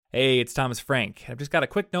Hey, it's Thomas Frank. I've just got a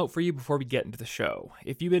quick note for you before we get into the show.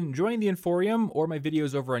 If you've been enjoying the Inforium or my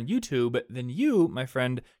videos over on YouTube, then you, my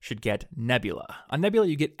friend, should get Nebula. On Nebula,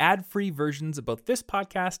 you get ad-free versions of both this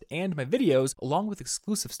podcast and my videos, along with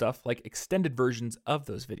exclusive stuff like extended versions of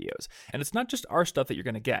those videos. And it's not just our stuff that you're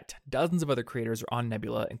going to get. Dozens of other creators are on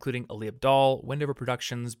Nebula, including Ali Abdaal, Wendover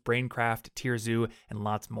Productions, Braincraft, Tierzoo, and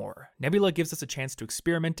lots more. Nebula gives us a chance to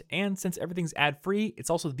experiment, and since everything's ad-free, it's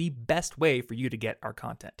also the best way for you to get our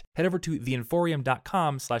content. Head over to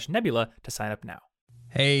theinforium.com/nebula to sign up now.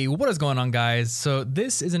 Hey, what is going on, guys? So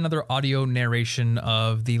this is another audio narration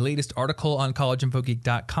of the latest article on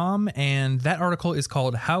collegeinfogeek.com, and that article is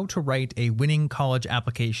called How to Write a Winning College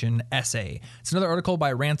Application Essay. It's another article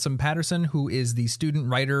by Ransom Patterson, who is the student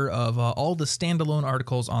writer of all the standalone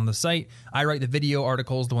articles on the site. I write the video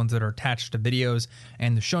articles, the ones that are attached to videos,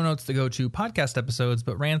 and the show notes that go to podcast episodes,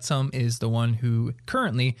 but Ransom is the one who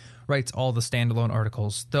currently writes all the standalone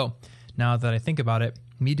articles. Though, now that I think about it,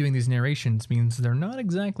 me doing these narrations means they're not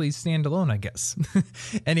exactly standalone, I guess.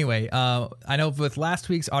 Anyway, I know with last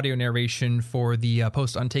week's audio narration for the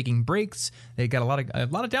post on taking breaks, they got a lot of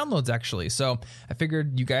downloads actually. So I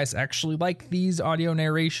figured you guys actually like these audio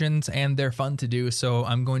narrations and they're fun to do. So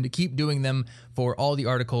I'm going to keep doing them for all the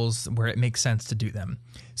articles where it makes sense to do them.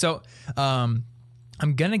 So,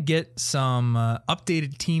 I'm going to get some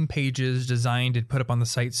updated team pages designed and put up on the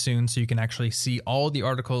site soon so you can actually see all the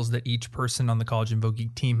articles that each person on the College Info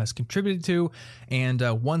Geek team has contributed to. And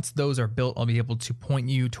once those are built, I'll be able to point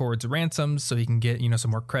you towards Ransoms so he can get, some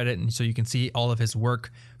more credit and so you can see all of his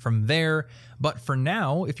work from there. But for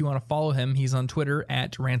now, if you want to follow him, he's on Twitter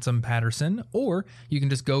at Ransom Patterson, or you can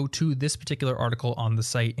just go to this particular article on the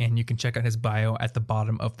site and you can check out his bio at the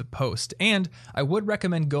bottom of the post. And I would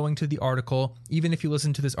recommend going to the article, even if you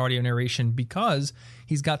listen to this audio narration, because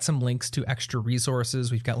he's got some links to extra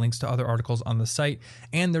resources. We've got links to other articles on the site,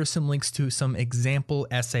 and there's some links to some example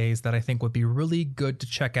essays that I think would be really good to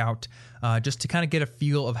check out, just to kind of get a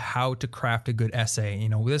feel of how to craft a good essay.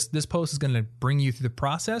 This post is going to bring you through the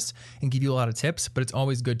process and give you a lot of tips, but it's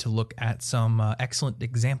always good to look at some excellent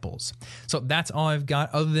examples. So that's all I've got,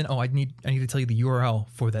 other than, I need to tell you the URL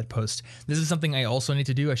for that post. This is something I also need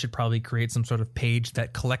to do. I should probably create some sort of page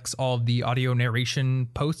that collects all of the audio narration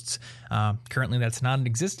posts. Currently that's not in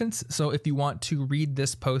existence. So if you want to read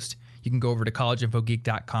this post, you can go over to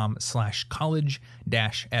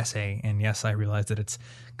collegeinfogeek.com/college-essay. And yes, I realize that it's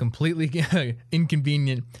completely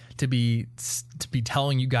inconvenient to be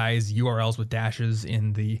telling you guys URLs with dashes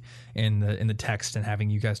in the text and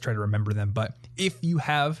having you guys try to remember them. But if you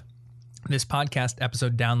have this podcast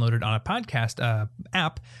episode downloaded on a podcast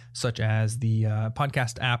app, such as the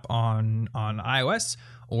podcast app on iOS,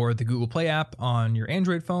 or the Google Play app on your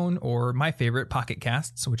Android phone, or my favorite, Pocket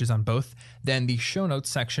Casts, which is on both, then the show notes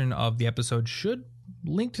section of the episode should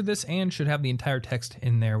link to this and should have the entire text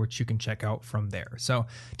in there, which you can check out from there. So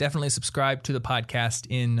definitely subscribe to the podcast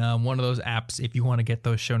in one of those apps if you want to get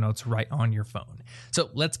those show notes right on your phone. So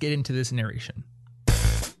let's get into this narration.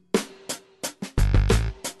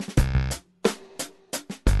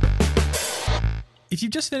 If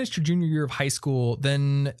you've just finished your junior year of high school,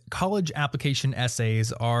 then college application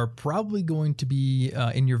essays are probably going to be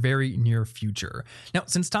in your very near future. Now,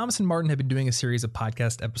 since Thomas and Martin have been doing a series of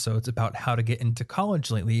podcast episodes about how to get into college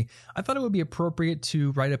lately, I thought it would be appropriate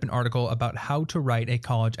to write up an article about how to write a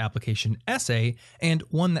college application essay, and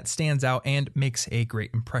one that stands out and makes a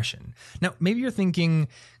great impression. Now, maybe you're thinking,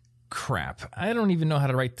 crap, I don't even know how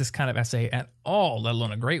to write this kind of essay at all, let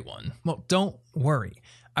alone a great one. Well, don't worry.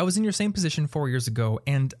 I was in your same position 4 years ago,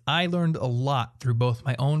 and I learned a lot through both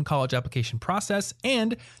my own college application process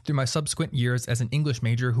and through my subsequent years as an English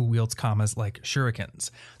major who wields commas like shurikens.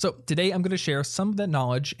 So today I'm going to share some of that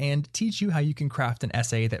knowledge and teach you how you can craft an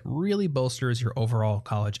essay that really bolsters your overall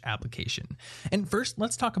college application. And first,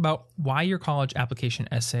 let's talk about why your college application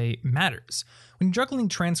essay matters. When juggling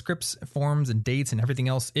transcripts, forms, and dates and everything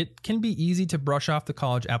else, it can be easy to brush off the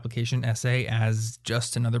college application essay as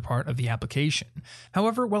just another part of the application.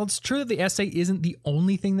 However, while it's true that the essay isn't the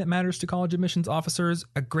only thing that matters to college admissions officers,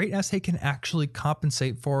 a great essay can actually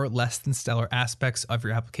compensate for less than stellar aspects of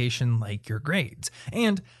your application, like your grades.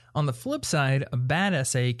 And on the flip side, a bad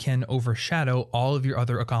essay can overshadow all of your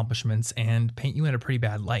other accomplishments and paint you in a pretty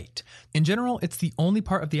bad light. In general, it's the only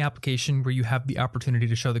part of the application where you have the opportunity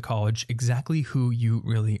to show the college exactly who you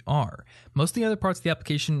really are. Most of the other parts of the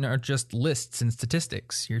application are just lists and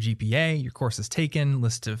statistics: your GPA, your courses taken,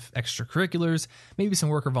 list of extracurriculars, maybe some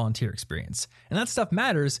work or volunteer experience. And that stuff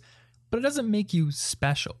matters, but it doesn't make you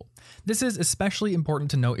special. This is especially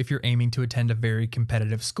important to note if you're aiming to attend a very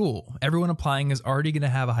competitive school. Everyone applying is already going to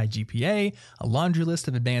have a high GPA, a laundry list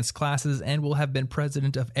of advanced classes, and will have been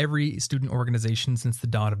president of every student organization since the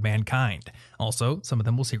dawn of mankind. Also, some of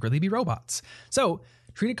them will secretly be robots. So,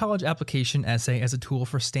 treat a college application essay as a tool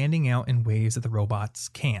for standing out in ways that the robots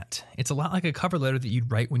can't. It's a lot like a cover letter that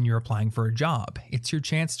you'd write when you're applying for a job. It's your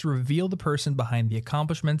chance to reveal the person behind the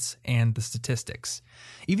accomplishments and the statistics.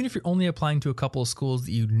 Even if you're only applying to a couple of schools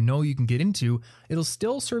that you know you can get into, it'll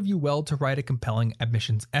still serve you well to write a compelling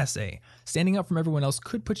admissions essay. Standing out from everyone else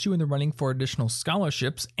could put you in the running for additional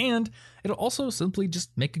scholarships, and it'll also simply just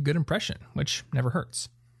make a good impression, which never hurts.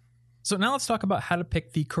 So now let's talk about how to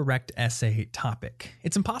pick the correct essay topic.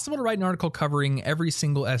 It's impossible to write an article covering every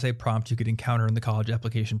single essay prompt you could encounter in the college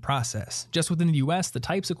application process. Just within the US, the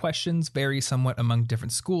types of questions vary somewhat among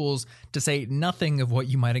different schools, to say nothing of what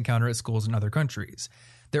you might encounter at schools in other countries.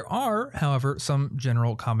 There are, however, some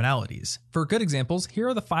general commonalities. For good examples, here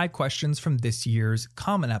are the 5 questions from this year's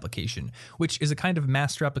Common Application, which is a kind of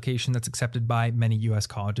master application that's accepted by many US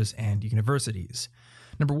colleges and universities.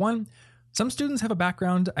 Number 1, some students have a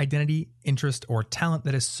background, identity, interest, or talent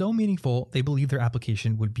that is so meaningful they believe their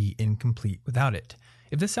application would be incomplete without it.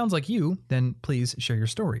 If this sounds like you, then please share your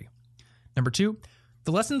story. Number 2,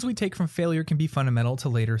 the lessons we take from failure can be fundamental to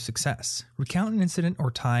later success. Recount an incident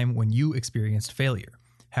or time when you experienced failure.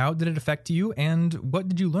 How did it affect you, and what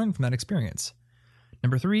did you learn from that experience?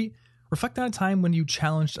 Number 3, reflect on a time when you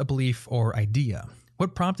challenged a belief or idea.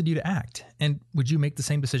 What prompted you to act, and would you make the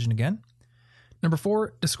same decision again? Number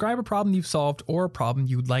 4, describe a problem you've solved or a problem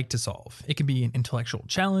you'd like to solve. It can be an intellectual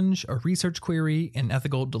challenge, a research query, an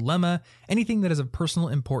ethical dilemma, anything that is of personal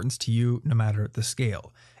importance to you, no matter the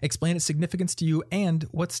scale. Explain its significance to you and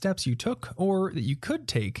what steps you took or that you could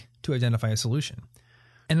take to identify a solution.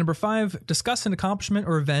 And number 5, discuss an accomplishment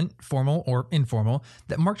or event, formal or informal,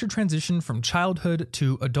 that marked your transition from childhood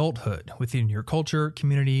to adulthood within your culture,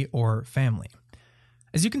 community, or family.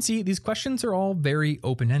 As you can see, these questions are all very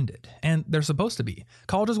open-ended, and they're supposed to be.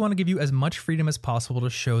 Colleges want to give you as much freedom as possible to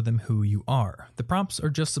show them who you are. The prompts are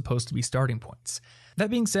just supposed to be starting points. That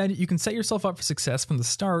being said, you can set yourself up for success from the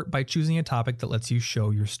start by choosing a topic that lets you show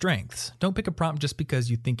your strengths. Don't pick a prompt just because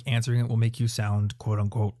you think answering it will make you sound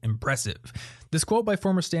quote-unquote impressive. This quote by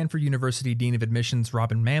former Stanford University Dean of Admissions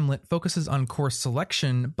Robin Mamlet focuses on course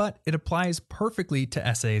selection, but it applies perfectly to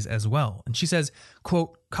essays as well. And she says,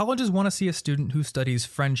 quote, "Colleges want to see a student who studies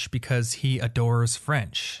French because he adores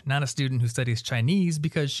French, not a student who studies Chinese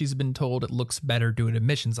because she's been told it looks better to an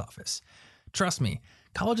admissions office." Trust me,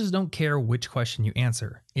 colleges don't care which question you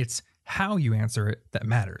answer. It's how you answer it that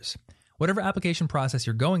matters. Whatever application process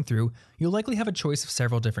you're going through, you'll likely have a choice of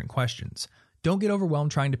several different questions. Don't get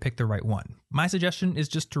overwhelmed trying to pick the right one. My suggestion is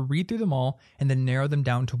just to read through them all and then narrow them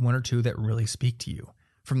down to 1 or 2 that really speak to you.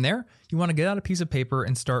 From there, you want to get out a piece of paper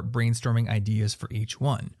and start brainstorming ideas for each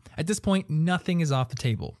one. At this point, nothing is off the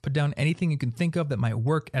table. Put down anything you can think of that might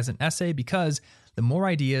work as an essay because the more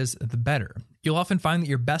ideas, the better. You'll often find that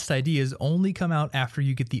your best ideas only come out after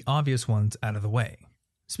you get the obvious ones out of the way.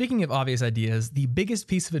 Speaking of obvious ideas, the biggest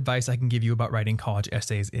piece of advice I can give you about writing college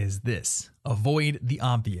essays is this: avoid the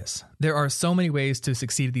obvious. There are so many ways to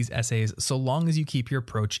succeed at these essays so long as you keep your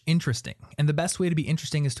approach interesting. And the best way to be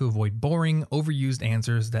interesting is to avoid boring, overused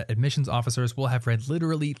answers that admissions officers will have read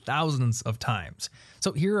literally thousands of times.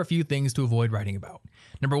 So here are a few things to avoid writing about.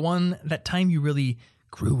 Number 1, that time you really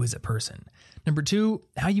grew as a person. Number 2,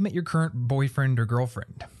 how you met your current boyfriend or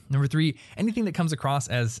girlfriend. Number 3, anything that comes across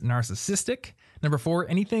as narcissistic. Number 4,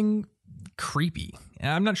 anything creepy.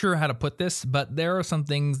 I'm not sure how to put this, but there are some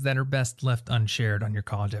things that are best left unshared on your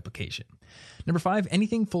college application. Number 5,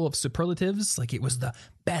 anything full of superlatives, like it was the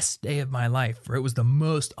best day of my life, or it was the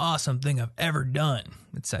most awesome thing I've ever done,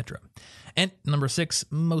 etc. And number 6,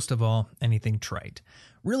 most of all, anything trite.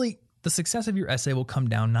 Really, the success of your essay will come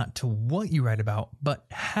down not to what you write about, but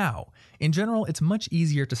how. In general, it's much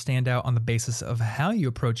easier to stand out on the basis of how you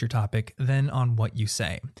approach your topic than on what you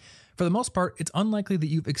say. For the most part, it's unlikely that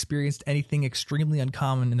you've experienced anything extremely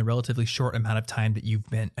uncommon in the relatively short amount of time that you've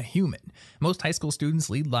been a human. Most high school students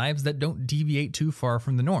lead lives that don't deviate too far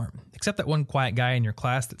from the norm. Except that one quiet guy in your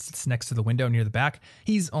class that sits next to the window near the back,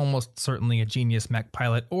 he's almost certainly a genius mech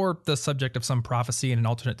pilot or the subject of some prophecy in an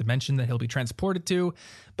alternate dimension that he'll be transported to.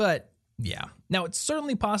 But yeah. Now, it's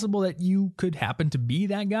certainly possible that you could happen to be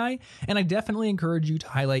that guy, and I definitely encourage you to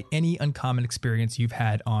highlight any uncommon experience you've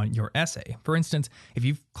had on your essay. For instance, if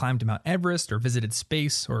you've climbed Mount Everest or visited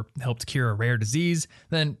space or helped cure a rare disease,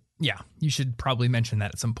 then yeah, you should probably mention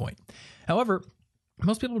that at some point. However,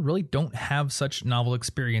 Most people really don't have such novel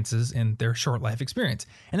experiences in their short life experience,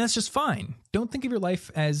 and that's just fine. Don't think of your life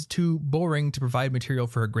as too boring to provide material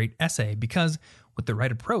for a great essay, because with the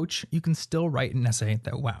right approach, you can still write an essay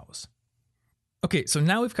that wows. Okay, so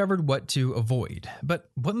now we've covered what to avoid, but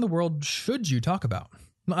what in the world should you talk about?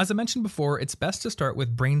 Well, as I mentioned before, it's best to start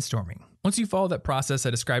with brainstorming. Once you follow that process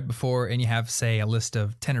I described before and you have, say, a list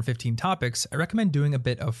of 10 or 15 topics, I recommend doing a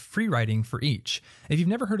bit of free writing for each. If you've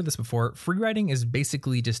never heard of this before, free writing is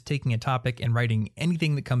basically just taking a topic and writing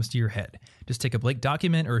anything that comes to your head. Just take a blank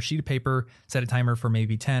document or a sheet of paper, set a timer for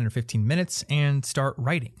maybe 10 or 15 minutes, and start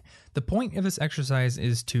writing. The point of this exercise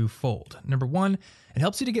is twofold. Number one, it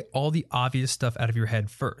helps you to get all the obvious stuff out of your head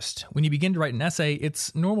first. When you begin to write an essay,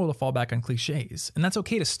 it's normal to fall back on cliches, and that's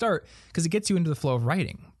okay to start because it gets you into the flow of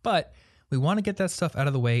writing. But we want to get that stuff out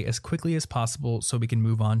of the way as quickly as possible so we can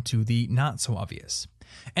move on to the not so obvious.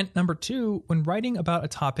 And number two, when writing about a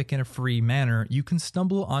topic in a free manner, you can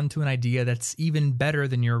stumble onto an idea that's even better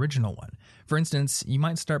than your original one. For instance, you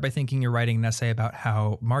might start by thinking you're writing an essay about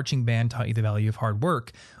how marching band taught you the value of hard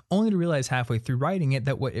work, only to realize halfway through writing it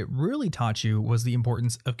that what it really taught you was the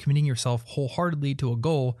importance of committing yourself wholeheartedly to a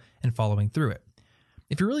goal and following through it.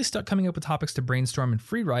 If you're really stuck coming up with topics to brainstorm and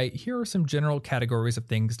free write, here are some general categories of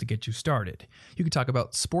things to get you started. You could talk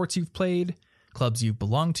about sports you've played, clubs you've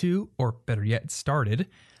belonged to, or better yet, started.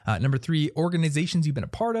 Number three, organizations you've been a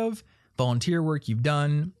part of, volunteer work you've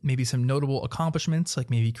done, maybe some notable accomplishments, like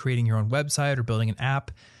maybe creating your own website or building an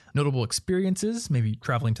app, notable experiences, maybe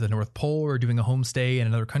traveling to the North Pole or doing a homestay in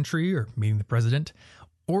another country or meeting the president,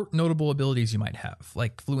 or notable abilities you might have,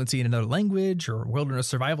 like fluency in another language or wilderness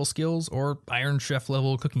survival skills or Iron Chef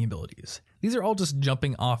level cooking abilities. These are all just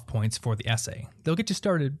jumping off points for the essay. They'll get you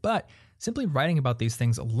started, but simply writing about these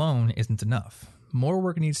things alone isn't enough. More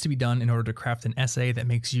work needs to be done in order to craft an essay that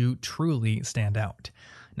makes you truly stand out.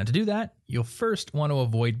 Now, to do that, you'll first want to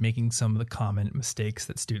avoid making some of the common mistakes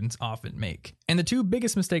that students often make. And the two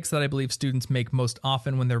biggest mistakes that I believe students make most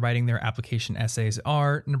often when they're writing their application essays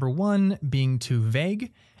are, number one, being too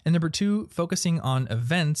vague, and number two, focusing on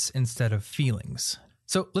events instead of feelings.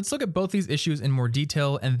 So let's look at both these issues in more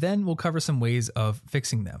detail, and then we'll cover some ways of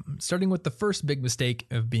fixing them, starting with the first big mistake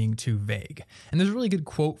of being too vague. And there's a really good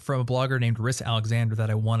quote from a blogger named Rissa Alexander that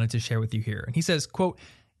I wanted to share with you here. And he says, quote,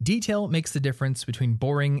 "Detail makes the difference between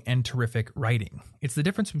boring and terrific writing. It's the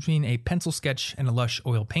difference between a pencil sketch and a lush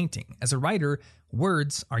oil painting. As a writer,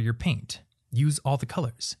 words are your paint. Use all the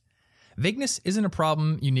colors." Vagueness isn't a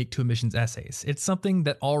problem unique to admissions essays. It's something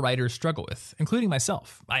that all writers struggle with, including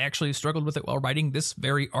myself. I actually struggled with it while writing this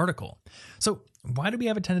very article. So why do we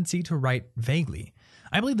have a tendency to write vaguely?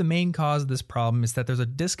 I believe the main cause of this problem is that there's a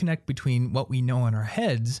disconnect between what we know in our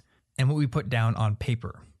heads and what we put down on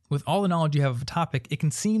paper. With all the knowledge you have of a topic, it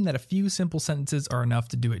can seem that a few simple sentences are enough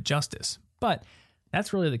to do it justice. But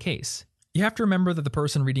that's really the case. You have to remember that the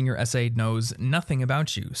person reading your essay knows nothing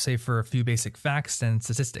about you, save for a few basic facts and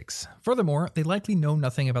statistics. Furthermore, they likely know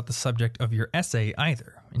nothing about the subject of your essay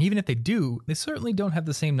either. And even if they do, they certainly don't have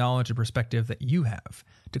the same knowledge and perspective that you have.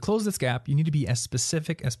 To close this gap, you need to be as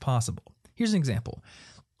specific as possible. Here's an example.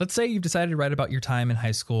 Let's say you've decided to write about your time in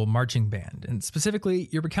high school marching band, and specifically,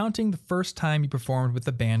 you're recounting the first time you performed with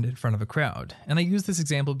the band in front of a crowd. And I use this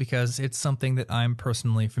example because it's something that I'm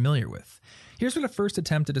personally familiar with. Here's what a first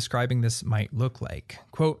attempt at describing this might look like.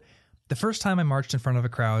 Quote, "The first time I marched in front of a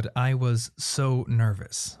crowd, I was so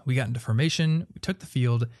nervous. We got into formation, we took the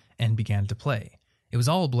field, and began to play. It was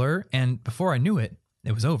all a blur, and before I knew it,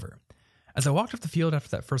 it was over. As I walked off the field after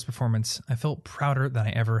that first performance, I felt prouder than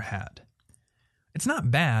I ever had." It's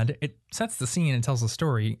not bad, it sets the scene and tells the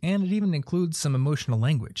story, and it even includes some emotional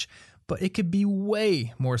language, but it could be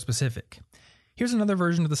way more specific. Here's another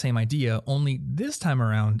version of the same idea, only this time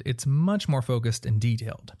around, it's much more focused and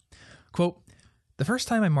detailed. Quote, "The first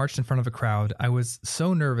time I marched in front of a crowd, I was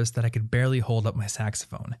so nervous that I could barely hold up my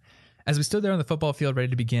saxophone. As we stood there on the football field ready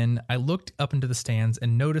to begin, I looked up into the stands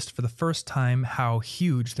and noticed for the first time how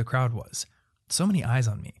huge the crowd was. So many eyes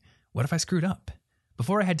on me. What if I screwed up?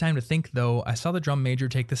 Before I had time to think, though, I saw the drum major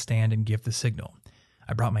take the stand and give the signal.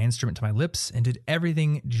 I brought my instrument to my lips and did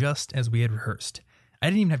everything just as we had rehearsed. I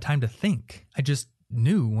didn't even have time to think. I just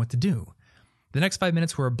knew what to do. The next 5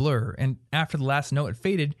 minutes were a blur, and after the last note had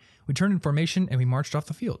faded, we turned in formation and we marched off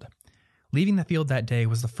the field. Leaving the field that day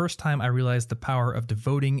was the first time I realized the power of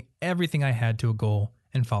devoting everything I had to a goal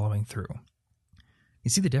and following through." You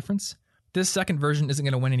see the difference? This second version isn't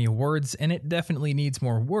going to win any awards, and it definitely needs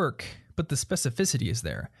more work, but the specificity is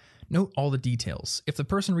there. Note all the details. If the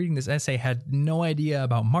person reading this essay had no idea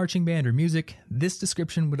about marching band or music, this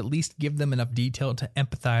description would at least give them enough detail to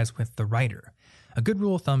empathize with the writer. A good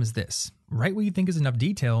rule of thumb is this: write what you think is enough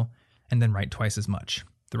detail, and then write twice as much.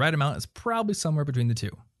 The right amount is probably somewhere between the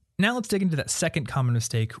two. Now let's dig into that second common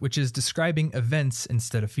mistake, which is describing events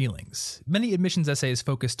instead of feelings. Many admissions essays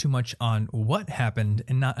focus too much on what happened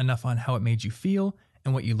and not enough on how it made you feel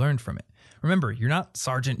and what you learned from it. Remember, you're not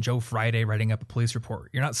Sergeant Joe Friday writing up a police report.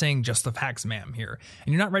 You're not saying just the facts, ma'am, here.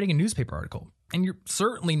 And you're not writing a newspaper article. And you're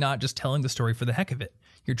certainly not just telling the story for the heck of it.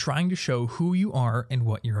 You're trying to show who you are and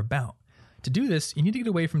what you're about. To do this, you need to get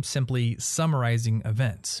away from simply summarizing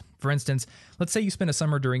events. For instance, let's say you spent a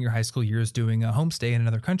summer during your high school years doing a homestay in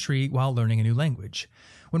another country while learning a new language.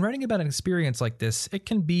 When writing about an experience like this, it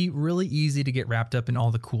can be really easy to get wrapped up in all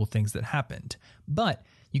the cool things that happened. But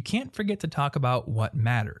you can't forget to talk about what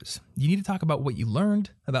matters. You need to talk about what you learned,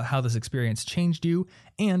 about how this experience changed you,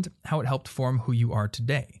 and how it helped form who you are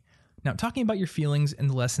today. Now, talking about your feelings and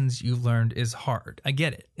the lessons you've learned is hard. I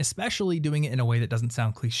get it, especially doing it in a way that doesn't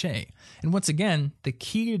sound cliche. And once again, the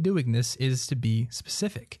key to doing this is to be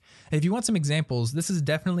specific. And if you want some examples, this is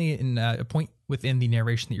definitely a point within the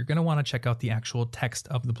narration that you're going to want to check out the actual text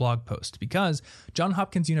of the blog post, because Johns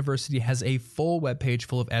Hopkins University has a full webpage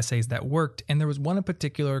full of essays that worked, and there was one in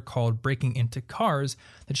particular called Breaking into Cars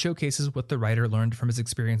that showcases what the writer learned from his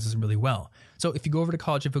experiences really well. So if you go over to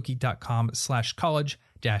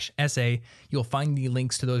collegeinfogeek.com/college-essay, you'll find the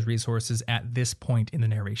links to those resources at this point in the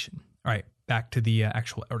narration. All right, back to the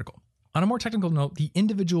actual article. On a more technical note, the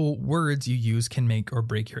individual words you use can make or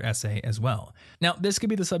break your essay as well. Now, this could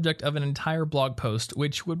be the subject of an entire blog post,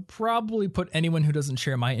 which would probably put anyone who doesn't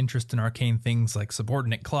share my interest in arcane things like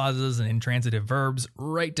subordinate clauses and intransitive verbs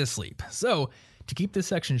right to sleep. So, to keep this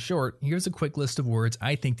section short, here's a quick list of words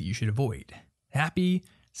I think that you should avoid. Happy,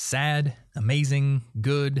 sad, amazing,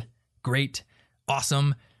 good, great,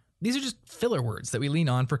 awesome. These are just filler words that we lean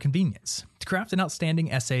on for convenience. To craft an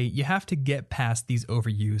outstanding essay, you have to get past these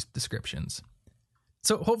overused descriptions.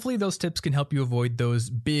 So hopefully those tips can help you avoid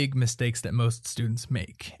those big mistakes that most students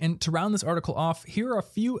make. And to round this article off, here are a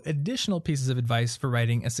few additional pieces of advice for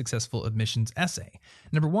writing a successful admissions essay.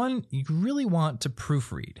 Number one, you really want to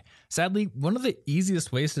proofread. Sadly, one of the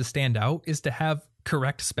easiest ways to stand out is to have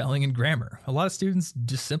correct spelling and grammar. A lot of students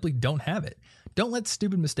just simply don't have it. Don't let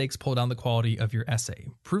stupid mistakes pull down the quality of your essay.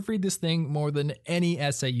 Proofread this thing more than any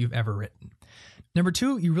essay you've ever written. Number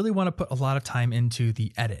two, you really want to put a lot of time into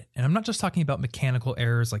the edit. And I'm not just talking about mechanical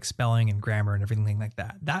errors like spelling and grammar and everything like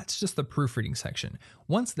that. That's just the proofreading section.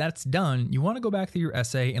 Once that's done, you want to go back through your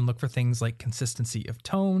essay and look for things like consistency of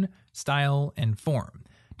tone, style, and form.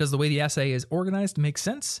 Does the way the essay is organized make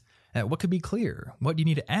sense? What could be clear? What do you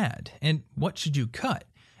need to add? And what should you cut?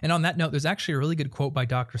 And on that note, there's actually a really good quote by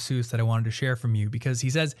Dr. Seuss that I wanted to share from you, because he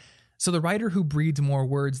says, "So the writer who breeds more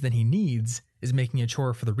words than he needs is making a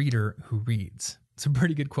chore for the reader who reads." It's a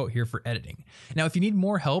pretty good quote here for editing. Now, if you need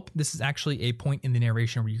more help, this is actually a point in the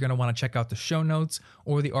narration where you're going to want to check out the show notes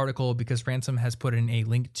or the article, because Ransom has put in a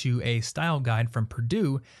link to a style guide from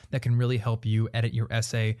Purdue that can really help you edit your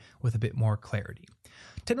essay with a bit more clarity.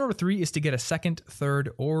 Tip number 3 is to get a second, third,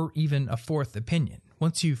 or even a fourth opinion.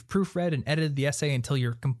 Once you've proofread and edited the essay until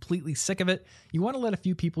you're completely sick of it, you want to let a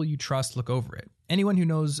few people you trust look over it. Anyone who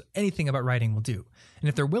knows anything about writing will do. And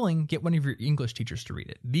if they're willing, get one of your English teachers to read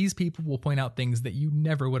it. These people will point out things that you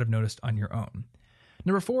never would have noticed on your own.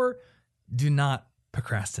 Number 4, do not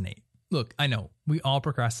procrastinate. Look, I know, we all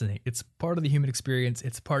procrastinate. It's part of the human experience.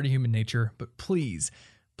 It's part of human nature. But please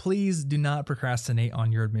do not procrastinate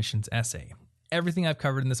on your admissions essay. Everything I've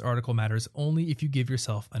covered in this article matters only if you give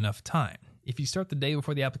yourself enough time. If you start the day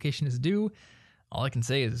before the application is due, all I can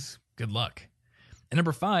say is good luck. And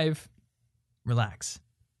number 5, relax.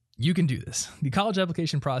 You can do this. The college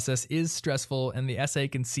application process is stressful, and the essay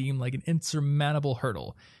can seem like an insurmountable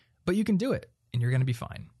hurdle, but you can do it, and you're going to be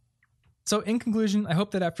fine. So in conclusion, I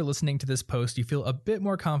hope that after listening to this post, you feel a bit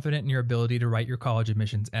more confident in your ability to write your college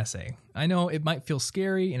admissions essay. I know it might feel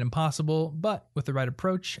scary and impossible, but with the right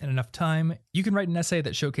approach and enough time, you can write an essay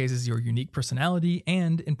that showcases your unique personality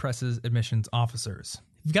and impresses admissions officers.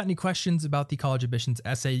 If you've got any questions about the college admissions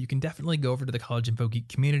essay, you can definitely go over to the College Info Geek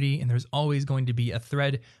community, and there's always going to be a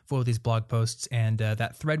thread for these blog posts, and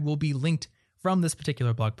that thread will be linked from this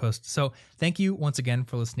particular blog post. So thank you once again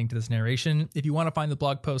for listening to this narration. If you want to find the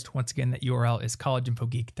blog post, once again, that URL is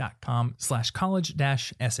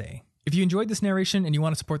collegeinfogeek.com/college-essay. If you enjoyed this narration and you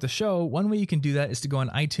want to support the show, one way you can do that is to go on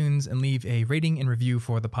iTunes and leave a rating and review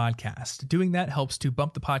for the podcast. Doing that helps to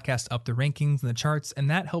bump the podcast up the rankings and the charts, and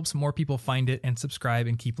that helps more people find it and subscribe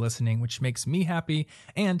and keep listening, which makes me happy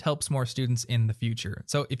and helps more students in the future.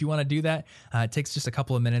 So if you want to do that, it takes just a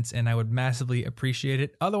couple of minutes, and I would massively appreciate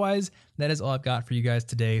it. Otherwise, that is all I've got for you guys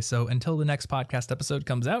today. So until the next podcast episode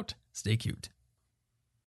comes out, stay cute.